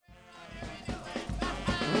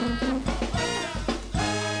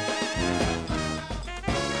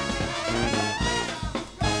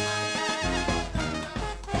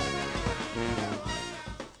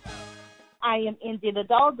I am India the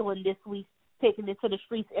Doll doing this week's Taking It to the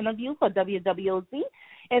Streets interview for WWOZ.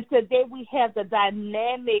 And today we have the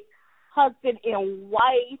dynamic husband and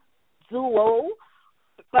wife duo,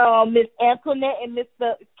 Miss Antoinette and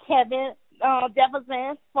Mr. Kevin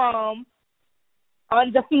Jefferson from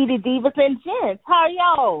Undefeated Divas and Gents. How are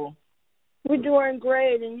y'all? We're doing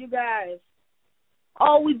great, and you guys?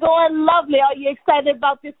 Oh, we're doing lovely. Are you excited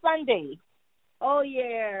about this Sunday? Oh,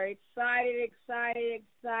 yeah. Excited,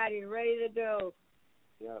 ready to go.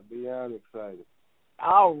 Yeah, beyond excited.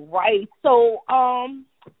 All right. So,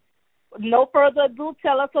 no further ado,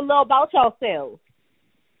 tell us a little about yourselves.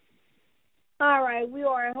 All right. We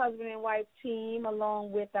are a husband and wife team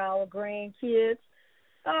along with our grandkids,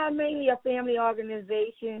 mainly a family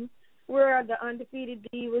organization. We're the Undefeated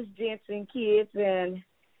Divas, Gents, and Kids, and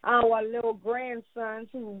our little grandsons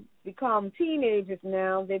who become teenagers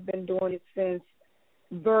now. They've been doing it since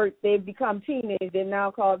birth. They've become teenagers. They now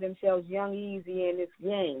call themselves Young Easy and it's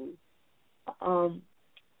Gang.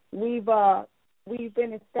 We've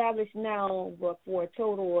been established now for a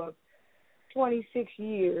total of 26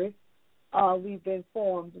 years. We've been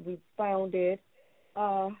formed. We founded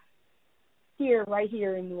right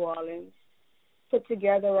here in New Orleans, put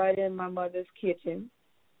together right in my mother's kitchen.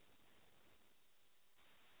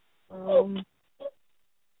 What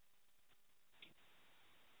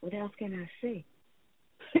else can I say?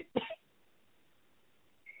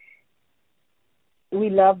 We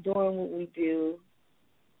love doing what we do.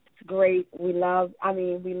 It's great. We love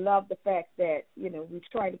the fact that, we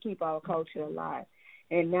try to keep our culture alive.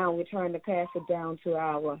 And now we're trying to pass it down to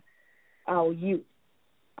our youth,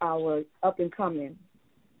 our up and coming.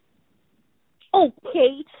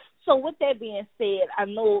 Okay. So with that being said, I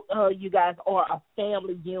know you guys are a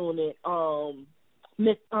family unit.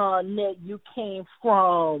 Miss Ned, you came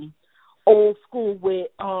from old school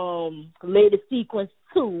with Lady Sequence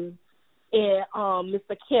 2, and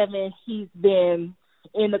Mr. Kevin, he's been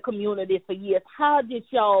in the community for years. How did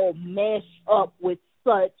y'all mash up with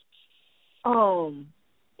such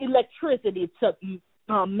electricity to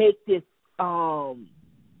make this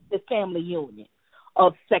family unit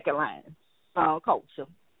of Second Line culture?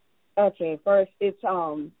 Okay, first it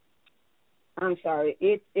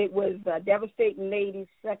was Devastating Ladies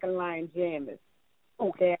Second Line Jammers.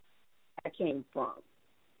 Okay, I came from.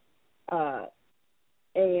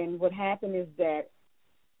 And what happened is that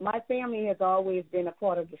my family has always been a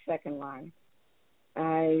part of the Second Line.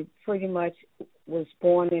 I pretty much was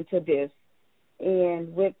born into this.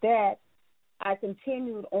 And with that, I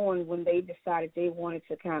continued on when they decided they wanted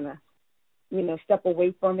to kind of, step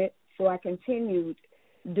away from it. So I continued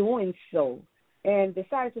doing so and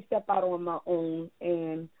decided to step out on my own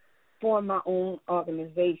and form my own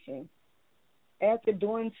organization. After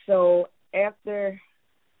doing so, after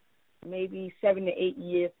maybe 7 to 8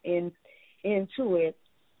 years into it,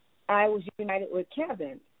 I was united with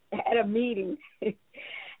Kevin at a meeting,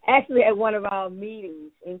 actually at one of our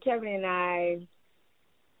meetings. And Kevin and I,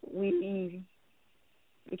 we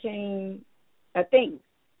became a thing.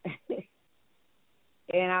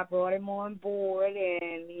 And I brought him on board,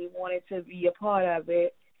 and he wanted to be a part of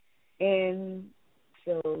it. And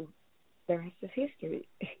so the rest is history.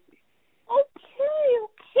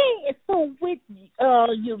 Okay. So with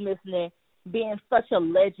you, Miss Ned, being such a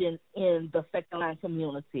legend in the Second Line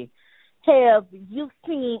community, have you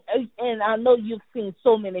seen, and I know you've seen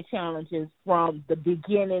so many challenges from the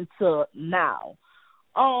beginning to now,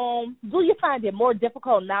 do you find it more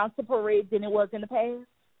difficult now to parade than it was in the past?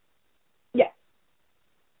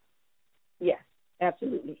 Yes,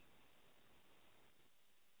 absolutely.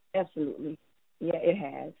 Absolutely. Yeah, it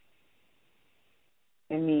has.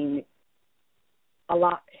 I mean, a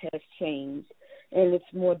lot has changed, and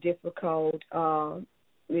it's more difficult.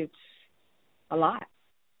 It's a lot.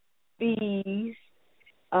 Fees,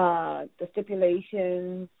 the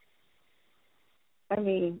stipulations. I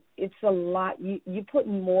mean, it's a lot. You're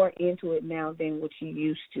putting more into it now than what you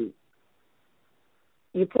used to.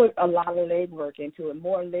 You put a lot of legwork into it,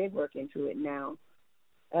 more legwork into it now.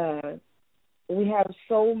 We have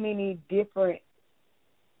so many different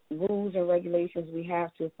rules and regulations we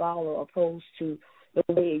have to follow opposed to the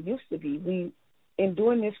way it used to be. In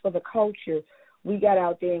doing this for the culture, we got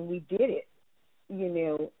out there and we did it.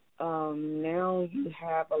 Now you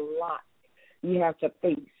have a lot you have to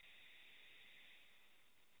face.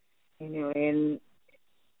 And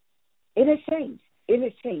it has changed. It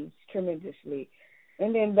has changed tremendously.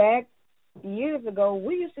 And then back years ago,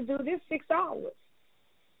 we used to do this 6 hours.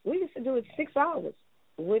 We used to do it 6 hours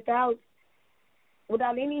without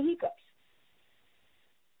any hiccups.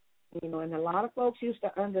 And a lot of folks used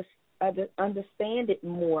to understand it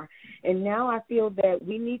more. And now I feel that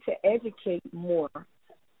we need to educate more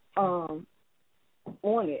on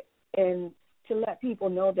it, and to let people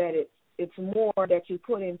know that it's more that you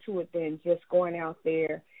put into it than just going out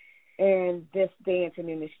there and just dancing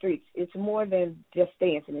in the streets. It's more than just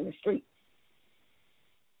dancing in the streets.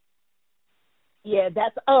 Yeah,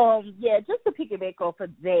 that's just to piggyback off of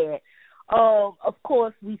that. Of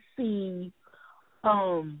course we see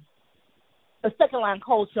the second line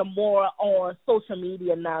culture more on social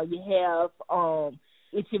media now. You have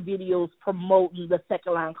Itchy videos promoting the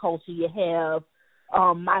second line culture. You have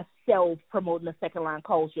myself promoting the second line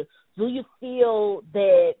culture. Do you feel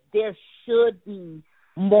that there should be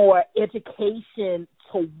more education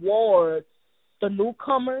towards the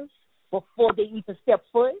newcomers before they even step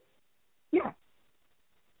foot? Yeah.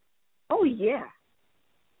 Oh, yeah.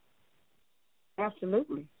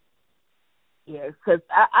 Absolutely. Yeah, because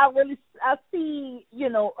I see,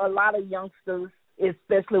 a lot of youngsters,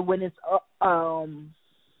 especially when it's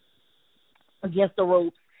against the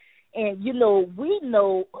ropes. And, we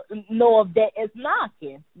know of that as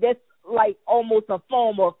knocking. That's like almost a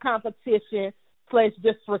form of competition /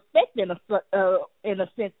 disrespect in a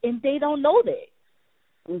sense, and they don't know that.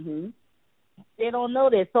 Mm-hmm. They don't know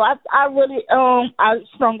that. So I really I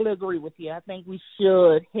strongly agree with you. I think we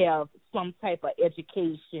should have some type of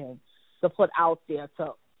education to put out there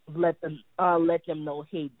to let them know,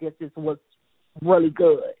 hey, this is what's really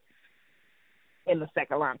good in the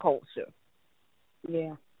second line culture.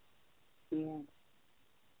 Yeah.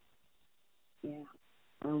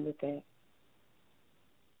 I'm with that.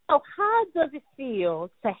 So how does it feel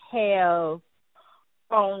to have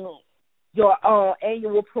your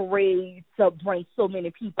annual parade to bring so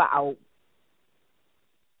many people out?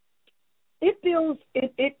 It feels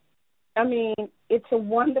it's a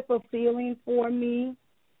wonderful feeling for me.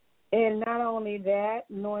 And not only that,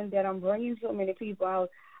 knowing that I'm bringing so many people out,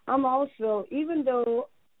 I'm also, even though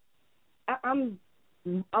I'm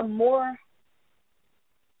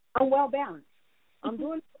well balanced. I'm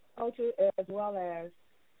doing culture as well as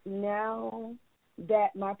now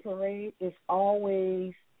that my parade is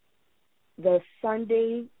always the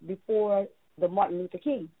Sunday before the Martin Luther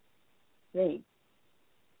King thing.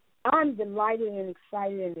 I'm delighted and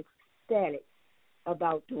excited and ecstatic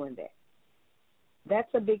about doing that.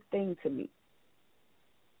 That's a big thing to me.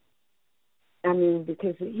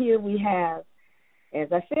 Because here we have,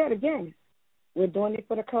 as I said again, we're doing it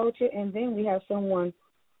for the culture, and then we have someone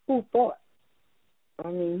who fought.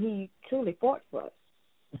 He truly fought for us.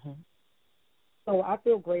 Mm-hmm. So I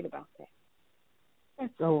feel great about that.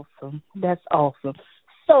 That's awesome.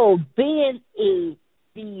 So being a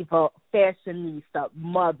diva, fashionista,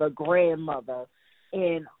 mother, grandmother,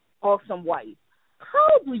 and awesome wife,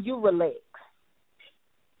 how do you relax?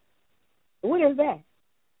 What is that?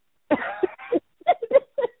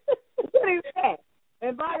 What is that?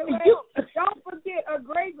 And by the way, don't forget a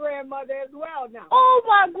great-grandmother as well now. Oh,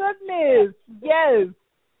 my goodness. Yes.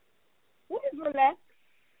 What is relax?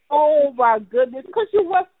 Oh, my goodness. Because you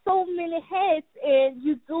wear so many hats and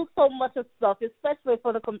you do so much of stuff, especially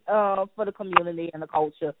for the community and the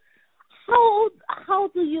culture. How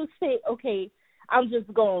do you say, okay, I'm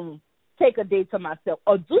just going to take a day to myself?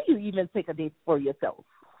 Or do you even take a day for yourself?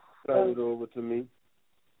 Turn it over to me.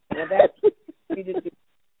 Well, that's what she did.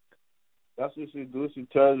 That's what she do. She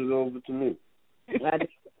turns it over to me.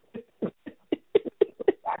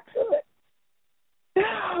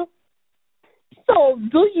 So,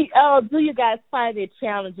 do you guys find it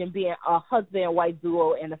challenging being a husband and wife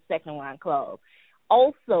duo in a second line club?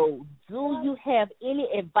 Also, do you have any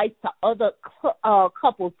advice to other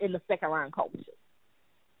couples in the second line culture?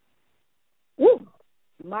 Woo.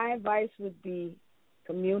 My advice would be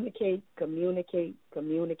communicate, communicate,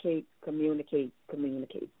 communicate, communicate,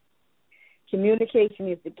 communicate. Communication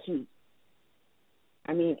is the key.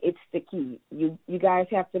 It's the key. You guys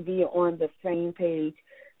have to be on the same page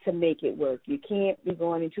to make it work. You can't be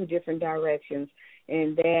going in two different directions,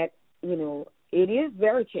 and that, it is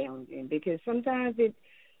very challenging because sometimes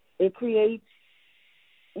it creates,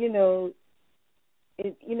 in all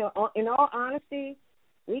honesty,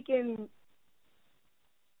 I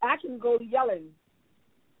can go yelling,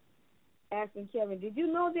 asking Kevin, did you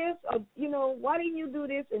know this? Or, why didn't you do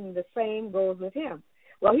this? And the same goes with him.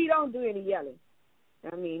 Well, he don't do any yelling.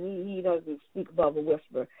 He doesn't speak above a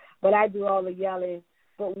whisper. But I do all the yelling.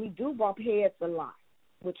 But we do bump heads a lot.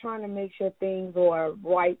 We're trying to make sure things are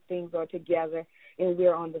right, things are together, and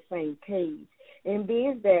we're on the same page. And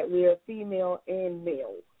being that we're female and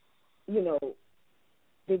male,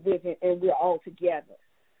 division, and we're all together.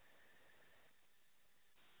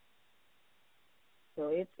 So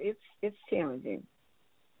it's challenging.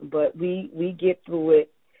 but we get through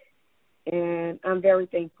it, and I'm very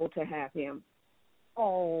thankful to have him.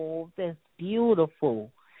 Oh, that's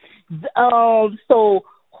beautiful. So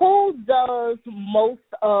who does most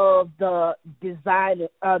of the design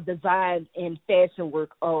and fashion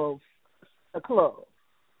work of the club?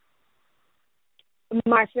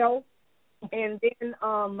 Myself, and then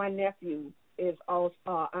my nephew is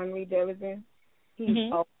also Henri Davidson.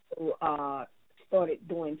 He's also started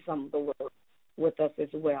doing some of the work with us as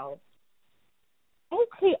well.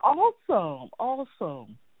 Okay,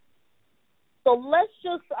 awesome. So let's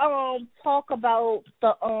just talk about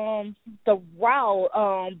the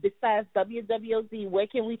route. Besides WWOZ, where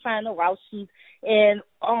can we find the route sheet? And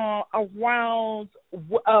around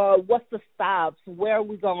what's the stops? Where are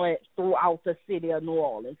we going throughout the city of New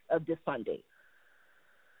Orleans this Sunday?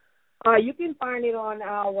 You can find it on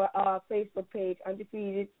our Facebook page,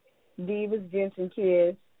 Undefeated Divas, Gents, and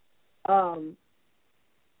Kids.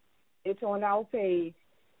 It's on our page,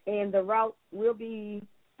 and the route will be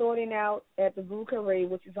starting out at the Blue Carré,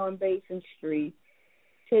 which is on Basin Street,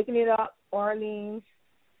 taking it up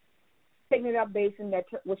Basin,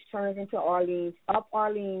 which turns into Orleans. Up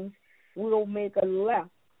Orleans, we'll make a left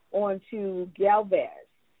onto Galvez,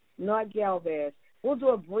 not Galvez. We'll do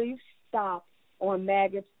a brief stop on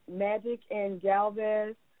Magic and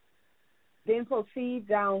Galvez, then proceed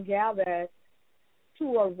down Galvez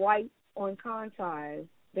to a right on Conti.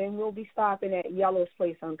 Then we'll be stopping at Yellow's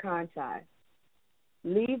Place on Conti.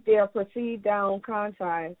 Leave there, proceed down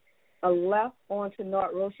Conti, a left onto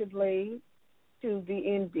North Rocheblade to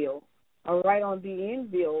Bienville, a right on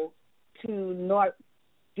Bienville to North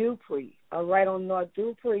Dupree. A right on North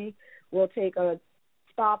Dupree, we'll take a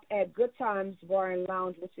stop at Good Times Bar and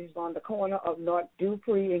Lounge, which is on the corner of North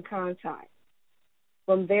Dupree and Conti.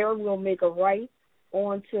 From there, we'll make a right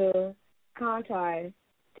onto Conti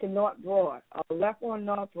to North Broad, a left on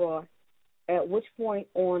North Broad, at which point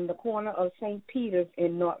on the corner of St. Peter's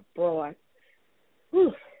and North Broad.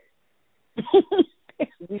 Can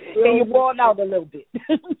you burn out a little bit?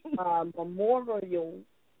 Memorial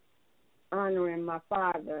honoring my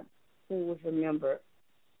father, who was a member,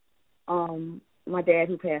 my dad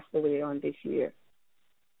who passed away on this year.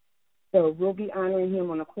 So we'll be honoring him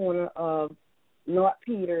on the corner of North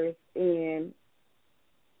Peters and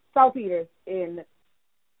South Peters and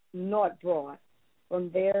North Broad. From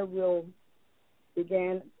there, we'll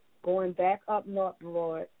begin going back up North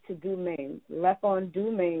Broad to Dumaine, left on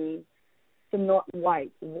Dumaine to North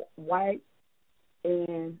White,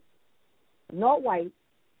 and North White,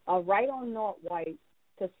 right on North White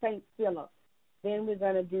to St. Philip. Then we're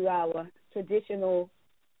going to do our traditional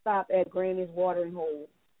stop at Granny's Watering Hole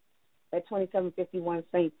at 2751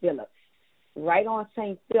 St. Philip. Right on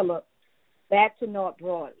St. Philip, back to North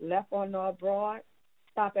Broad, left on North Broad,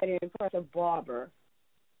 stop at Impressive Barber.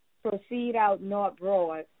 Proceed out North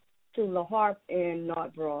Broad to La Harpe and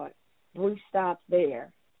North Broad. Brief stops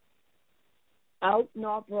there. Out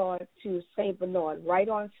North Broad to St. Bernard. Right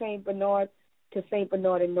on St. Bernard to St.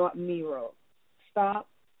 Bernard and North Miro. Stop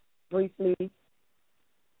briefly.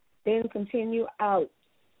 Then continue out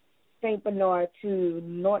St. Bernard to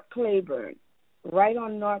North Claiborne. Right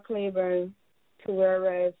on North Claiborne to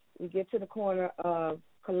whereas we get to the corner of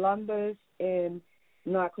Columbus and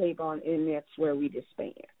North Claiborne, and that's where we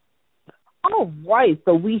disband. All right,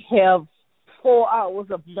 so we have 4 hours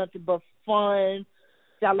of nothing but fun,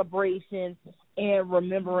 celebration, and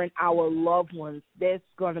remembering our loved ones. That's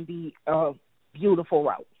going to be a beautiful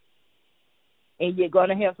route. And you're going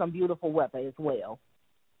to have some beautiful weather as well.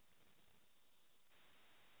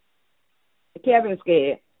 Kevin's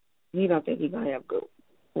scared. You don't think he's going to have good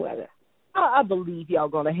weather? I believe y'all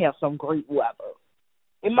going to have some great weather.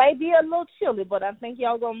 It might be a little chilly, but I think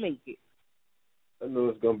y'all going to make it. I know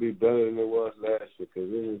it's going to be better than it was last year because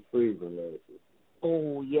it was freezing last year.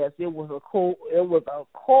 Oh, yes, it was a cold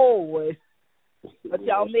one. But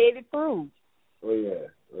y'all made it through. Oh, yeah.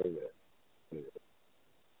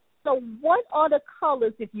 So what are the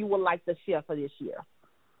colors if you would like to share for this year?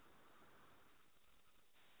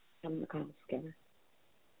 I'm the colors, Kevin.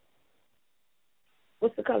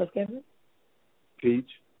 What's the colors, Kevin?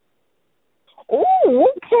 Peach. Oh,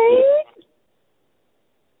 okay.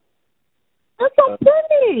 That's so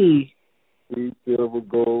pretty. Sweet silver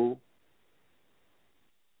gold.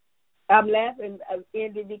 I'm laughing,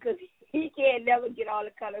 Andy, because he can't never get all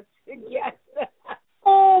the colors together.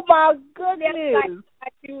 Oh, my goodness. I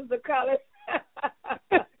choose the colors.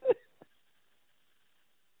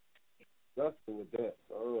 That's with that.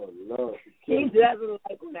 Oh, Lord. He doesn't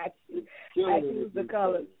like when I choose the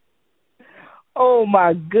colors. Oh,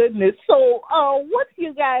 my goodness. So, what's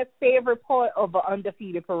your guys' favorite part of the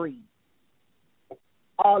Undefeated Parade?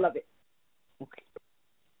 All of it. Okay.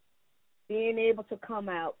 Being able to come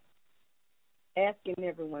out, asking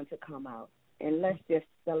everyone to come out, and let's just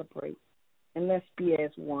celebrate, and let's be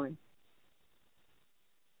as one.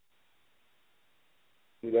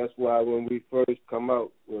 See, that's why when we first come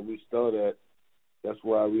out, when we start that, that's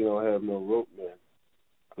why we don't have no rope man.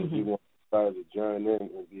 Because we want everybody to join in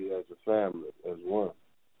and be as a family, as one.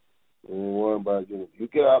 And we want everybody to, you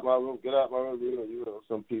get out my room, get out my room. You know,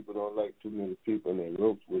 some people don't like too many people in their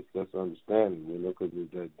ropes, which that's understandable, you know, because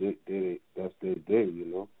that's their day, you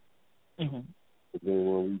know. Mm-hmm. But then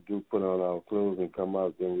when we do put on our clothes and come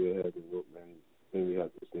out, then we have the rope man. Then we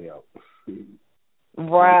have to stay out.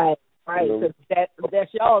 Right. Right, you know,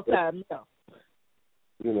 that's y'all time now.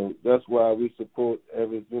 You know, that's why we support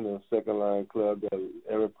every, second line club, that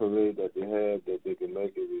every parade that they have, that they can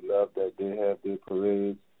make it. We love that they have their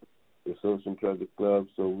parades, the social pleasure club.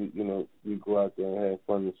 So we go out there and have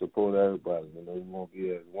fun and support everybody. You know, we won't be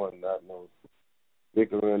as one, not no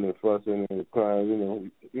bickering and fussing and crying.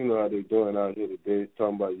 You know how they doing out here today,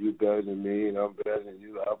 talking about you better than me and I'm better than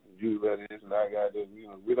you. You better than this and I got this.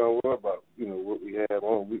 We don't worry about what we have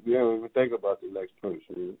on. We don't even think about the next person.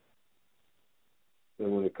 You know?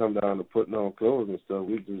 And when it come down to putting on clothes and stuff,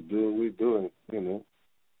 we just do what we do and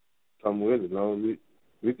come with it. As long as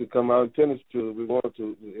we could come out in tennis shoes if we want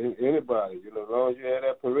to. Anybody, as long as you have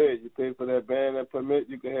that parade, you pay for that band and permit,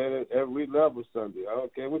 you can have it every level Sunday. I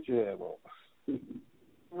don't care what you have on.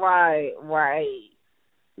 Right.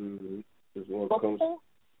 Mm-hmm. Just want to come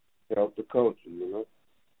help the culture,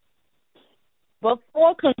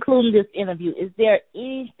 Before concluding this interview, is there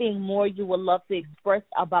anything more you would love to express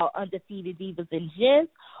about Undefeated Divas and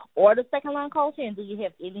Gents or the Second Line Culture, and do you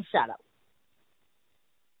have any shout-outs?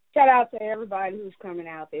 Shout out to everybody who's coming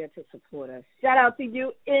out there to support us. Shout out to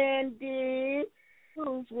you, Indy,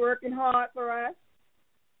 who's working hard for us.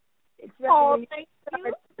 Except when you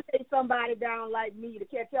take somebody down like me to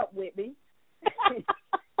catch up with me.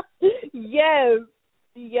 Yes.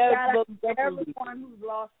 Shout out to everyone who's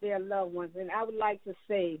lost their loved ones. And I would like to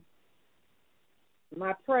say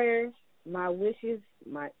my prayers, my wishes,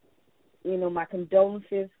 my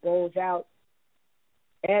condolences goes out,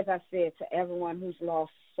 as I said, to everyone who's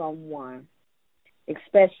lost someone,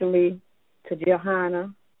 especially to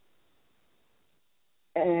Johanna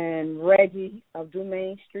and Reggie of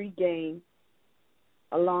Dumaine Street Game,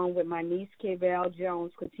 along with my niece, K-Val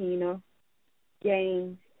Jones, Katina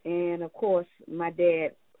Gaines, and, of course, my dad,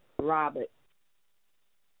 Robert.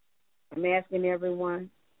 I'm asking everyone,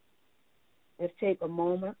 let's take a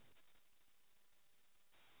moment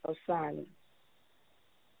of silence.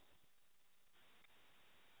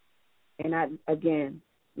 And again,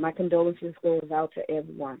 my condolences goes out to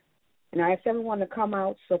everyone. And I ask everyone to come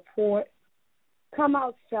out, support, come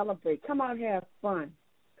out, celebrate, come out, have fun.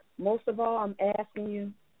 Most of all, I'm asking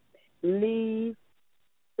you, leave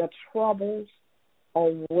the troubles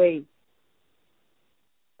away.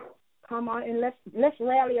 Come on and let's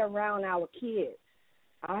rally around our kids.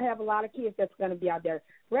 I have a lot of kids that's going to be out there.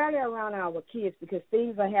 Rally around our kids because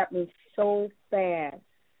things are happening so fast.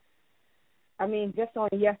 I mean, just on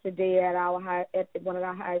yesterday at one of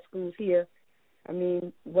our high schools here, I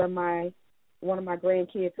mean, where one of my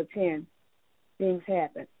grandkids attend, things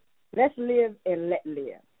happen. Let's live and let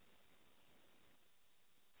live.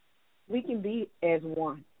 We can be as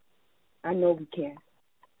one. I know we can.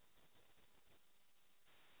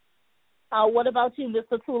 What about you,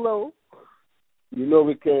 Mr. Tulo?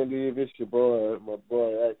 We can't leave. It's your boy, my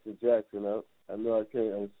boy, Axel Jackson. I know I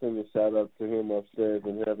can't. I'm sending a shout out to him upstairs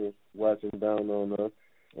in heaven, watching down on us.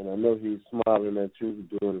 And I know he's smiling at you,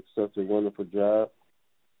 doing such a wonderful job.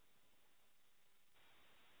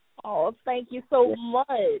 Oh, thank you so much.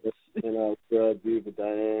 And our girl, Diva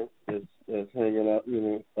Diane, is hanging out,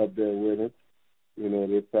 up there with him.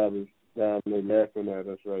 They're probably down there laughing at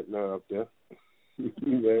us right now up there.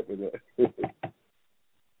 Laughing at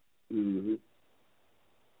mm-hmm.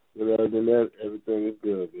 But other than that, everything is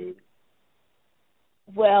good, baby.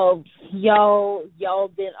 Well, y'all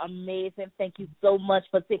been amazing. Thank you so much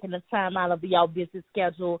for taking the time out of y'all busy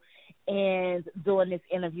schedule and doing this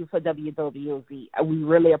interview for WWOZ. We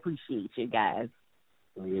really appreciate you guys.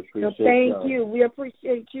 We appreciate thank you. We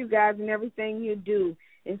appreciate you guys and everything you do.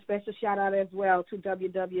 And special shout out as well to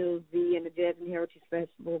WWOZ and the Jazz and Heritage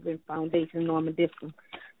Festival and Foundation, Norman Dixon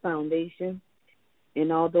Foundation,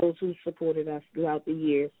 and all those who supported us throughout the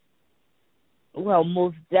years. Well,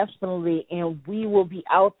 most definitely, and we will be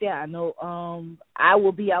out there. I know I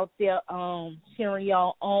will be out there cheering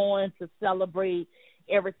y'all on to celebrate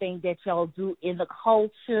everything that y'all do in the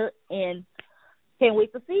culture, and can't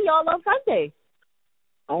wait to see y'all on Sunday.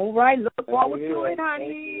 All right, look forward to it,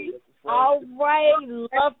 honey. Looking All right.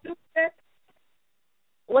 Love do this.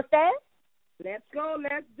 What's that? Let's go.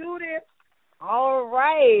 Let's do this. All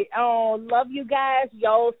right. Love you guys.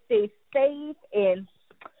 Y'all stay safe. And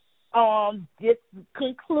this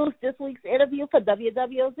concludes this week's interview for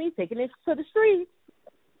WWOZ, taking it to the streets.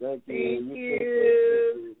 Thank you. Thank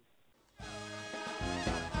you.